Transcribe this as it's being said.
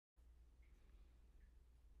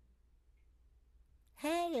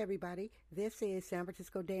Hey, everybody. This is San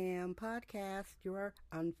Francisco Dam Podcast, your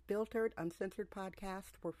unfiltered, uncensored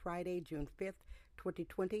podcast for Friday, June 5th,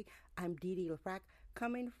 2020. I'm Dee Dee LaFrac,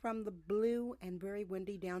 coming from the blue and very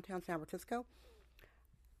windy downtown San Francisco.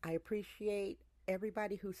 I appreciate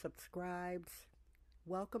everybody who subscribes.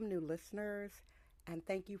 Welcome new listeners, and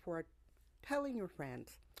thank you for telling your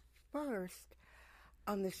friends. First,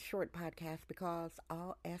 on this short podcast, because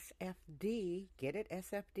all SFD, get it,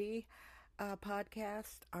 SFD?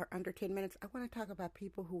 Podcasts are under 10 minutes. I want to talk about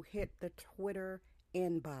people who hit the Twitter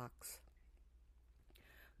inbox.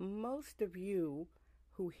 Most of you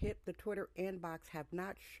who hit the Twitter inbox have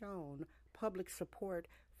not shown public support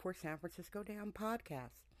for San Francisco Dam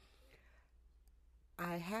Podcast.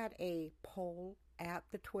 I had a poll at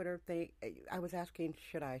the Twitter thing. I was asking,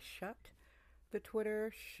 should I shut the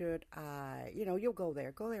Twitter? Should I, you'll go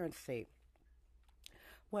there and see.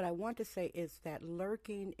 What I want to say is that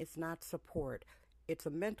lurking is not support. It's a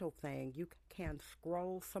mental thing. You can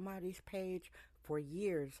scroll somebody's page for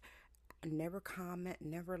years, never comment,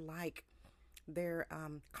 never like their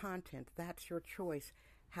content. That's your choice.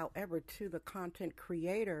 However, to the content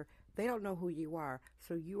creator, they don't know who you are,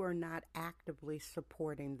 so you are not actively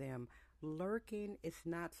supporting them. Lurking is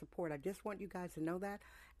not support. I just want you guys to know that,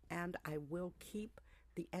 and I will keep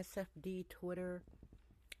the SFD Twitter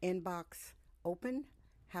inbox open.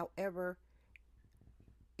 However,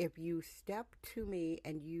 if you step to me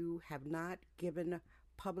and you have not given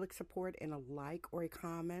public support in a like or a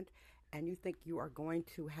comment, and you think you are going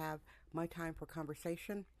to have my time for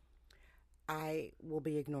conversation, I will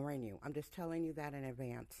be ignoring you. I'm just telling you that in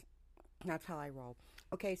advance. That's how I roll.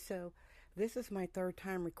 Okay, so this is my third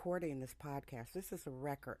time recording this podcast. This is a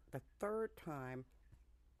record. The third time,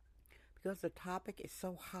 because the topic is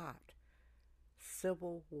so hot.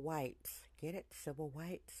 Civil rights. Get it? Civil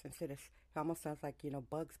rights. Instead of, it almost sounds like,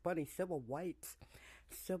 Bugs Bunny. Civil rights.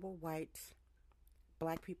 Civil rights.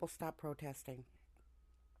 Black people stop protesting.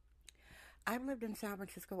 I've lived in San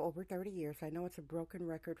Francisco over 30 years. I know it's a broken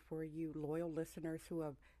record for you loyal listeners who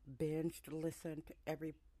have binged listened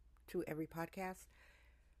to every podcast.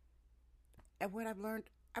 And what I've learned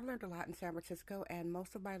a lot in San Francisco, and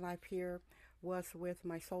most of my life here was with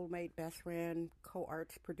my soulmate, best friend,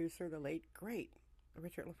 co-arts producer, the late, great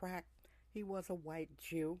Richard LaFrac. He was a white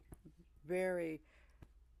Jew.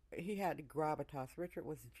 He had gravitas. Richard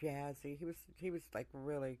was jazzy. He was like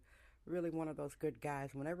really, really one of those good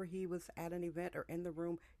guys. Whenever he was at an event or in the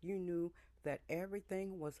room, you knew that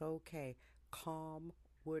everything was okay. Calm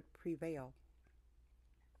would prevail.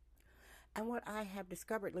 And what I have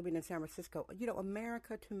discovered living in San Francisco,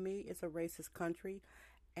 America to me is a racist country.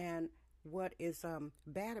 And what is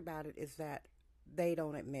bad about it is that they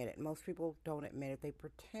don't admit it. Most people don't admit it. They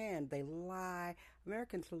pretend, they lie.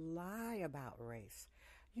 Americans lie about race.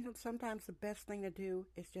 Sometimes the best thing to do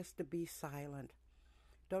is just to be silent.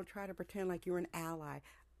 Don't try to pretend like you're an ally.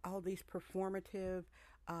 All these performative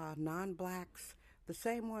non-blacks, the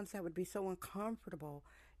same ones that would be so uncomfortable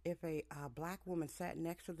if a black woman sat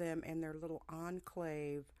next to them in their little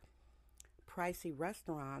enclave, pricey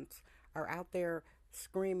restaurants, are out there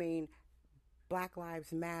screaming Black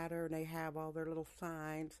Lives Matter, and they have all their little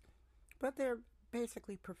signs, but they're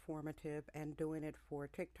basically performative and doing it for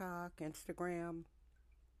TikTok, Instagram,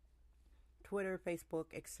 Twitter, Facebook,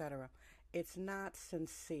 etc. It's not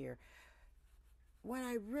sincere. What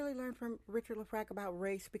I really learned from Richard LaFrac about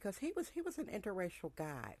race, because he was an interracial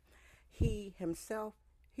guy. He himself,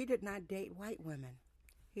 he did not date white women.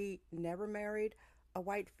 He never married a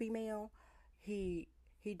white female. He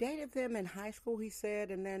dated them in high school, he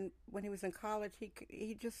said, and then when he was in college,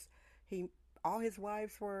 all his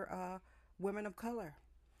wives were women of color.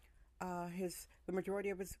 The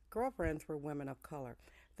majority of his girlfriends were women of color.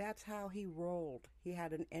 That's how he rolled. He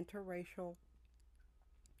had an interracial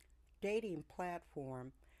dating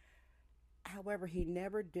platform. However, he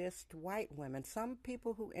never dissed white women. Some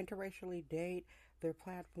people who interracially date, their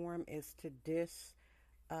platform is to diss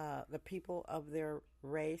the people of their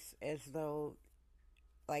race, as though,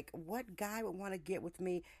 like, what guy would want to get with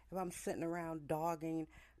me if I'm sitting around dogging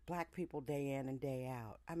black people day in and day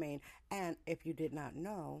out? I mean, and if you did not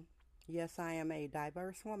know, yes, I am a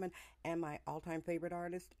diverse woman, and my all-time favorite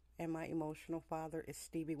artist and my emotional father is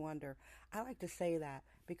Stevie Wonder. I like to say that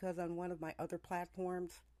because on one of my other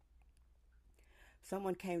platforms,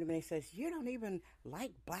 someone came to me and says, you don't even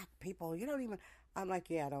like black people. I'm like,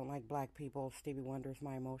 yeah, I don't like black people. Stevie Wonder is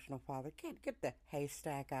my emotional father. Get the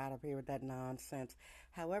haystack out of here with that nonsense.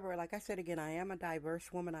 However, like I said again, I am a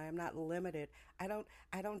diverse woman. I am not limited. I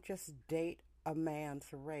don't just date a man's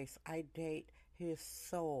race. I date his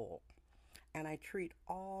soul. and I treat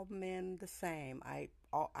all men the same. I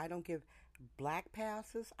don't give black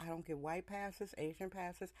passes, I don't give white passes, Asian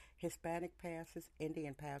passes, Hispanic passes,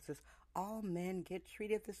 Indian passes. All men get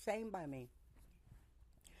treated the same by me.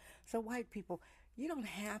 So white people, you don't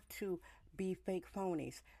have to be fake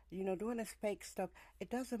phonies. Doing this fake stuff, it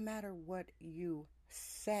doesn't matter what you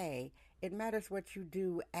say. It matters what you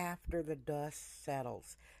do after the dust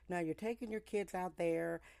settles. Now you're taking your kids out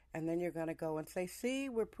there and then you're going to go and say, "See,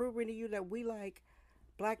 we're proving to you that we like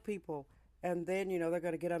black people." And then, they're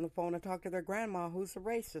going to get on the phone and talk to their grandma who's a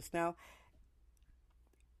racist. Now,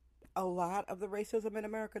 a lot of the racism in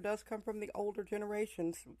America does come from the older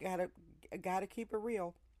generations. Gotta keep it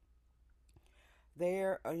real.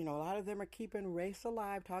 A lot of them are keeping race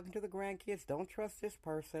alive, talking to the grandkids. Don't trust this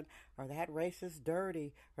person, or that race is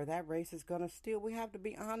dirty, or that race is gonna steal. We have to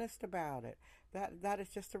be honest about it. That is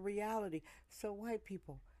just a reality. So white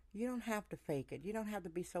people, you don't have to fake it. You don't have to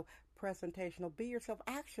be so presentational. Be yourself.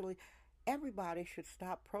 Actually, everybody should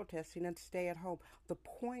stop protesting and stay at home. The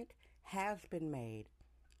point has been made.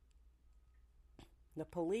 The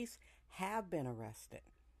police have been arrested.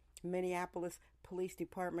 Minneapolis Police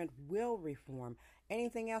Department will reform.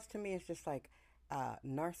 Anything else to me is just like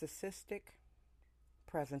narcissistic,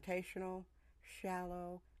 presentational,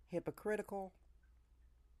 shallow, hypocritical.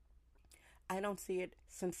 I don't see it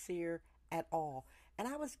sincere at all. And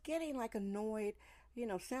I was getting like annoyed.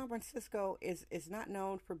 San Francisco is not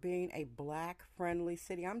known for being a black friendly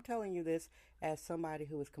city. I'm telling you this as somebody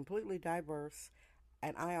who is completely diverse,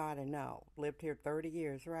 and I ought to know. Lived here 30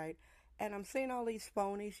 years, right? And I'm seeing all these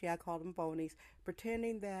phonies, yeah, I call them phonies,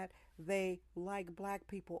 pretending that they like black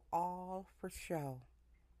people all for show.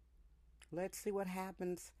 Let's see what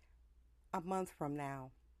happens a month from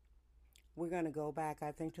now. We're going to go back,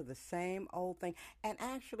 I think, to the same old thing. And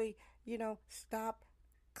actually, stop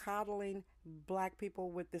coddling black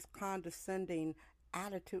people with this condescending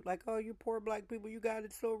attitude. Like, "Oh, you poor black people, you got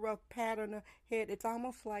it so rough," pat on the head. It's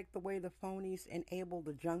almost like the way the phonies enable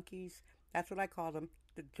the junkies. That's what I call them,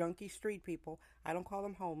 the junkie street people. I don't call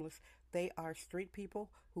them homeless. They are street people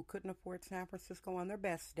who couldn't afford San Francisco on their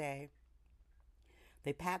best day.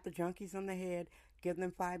 They pat the junkies on the head, give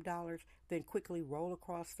them $5, then quickly roll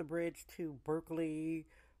across the bridge to Berkeley,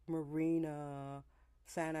 Marina,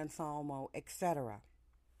 San Anselmo, etc.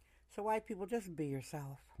 So white people, just be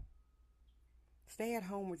yourself. Stay at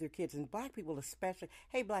home with your kids, and black people especially.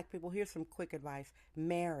 Hey, black people, here's some quick advice.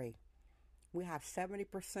 Marry. We have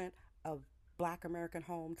 70% of black American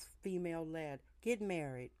homes female-led. Get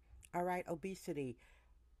married. All right, obesity.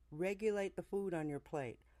 Regulate the food on your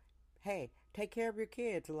plate. Hey, take care of your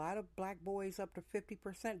kids. A lot of black boys, up to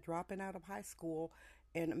 50%, dropping out of high school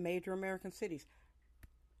in major American cities.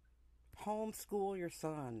 Homeschool your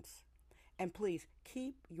sons. And please,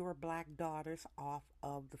 keep your black daughters off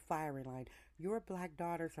of the firing line. Your black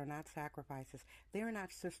daughters are not sacrifices. They're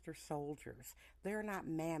not sister soldiers. They're not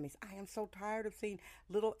mammies. I am so tired of seeing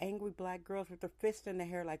little angry black girls with their fists in the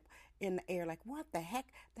air, like, what the heck?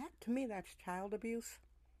 That, to me, that's child abuse.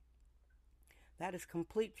 That is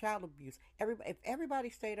complete child abuse. If everybody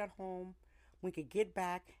stayed at home, we could get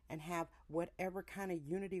back and have whatever kind of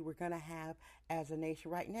unity we're going to have as a nation.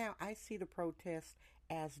 Right now, I see the protests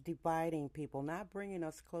as dividing people, not bringing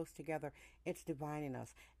us close together. It's dividing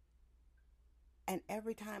us. And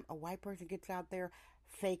every time a white person gets out there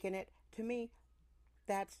faking it, to me,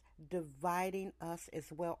 that's dividing us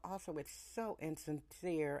as well. Also, it's so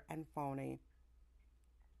insincere and phony.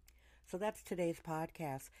 So that's today's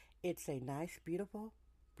podcast. It's a nice, beautiful,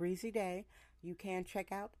 breezy day. You can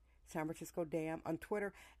check out San Francisco Dam on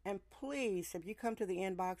Twitter. And please, if you come to the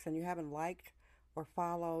inbox and you haven't liked or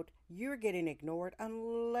followed, you're getting ignored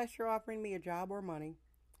unless you're offering me a job or money.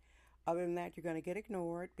 Other than that, you're going to get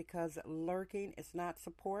ignored because lurking is not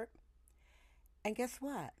support. And guess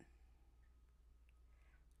what?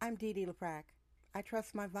 I'm Dee Dee LaFrac. I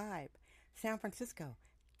trust my vibe. San Francisco,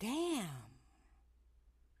 damn.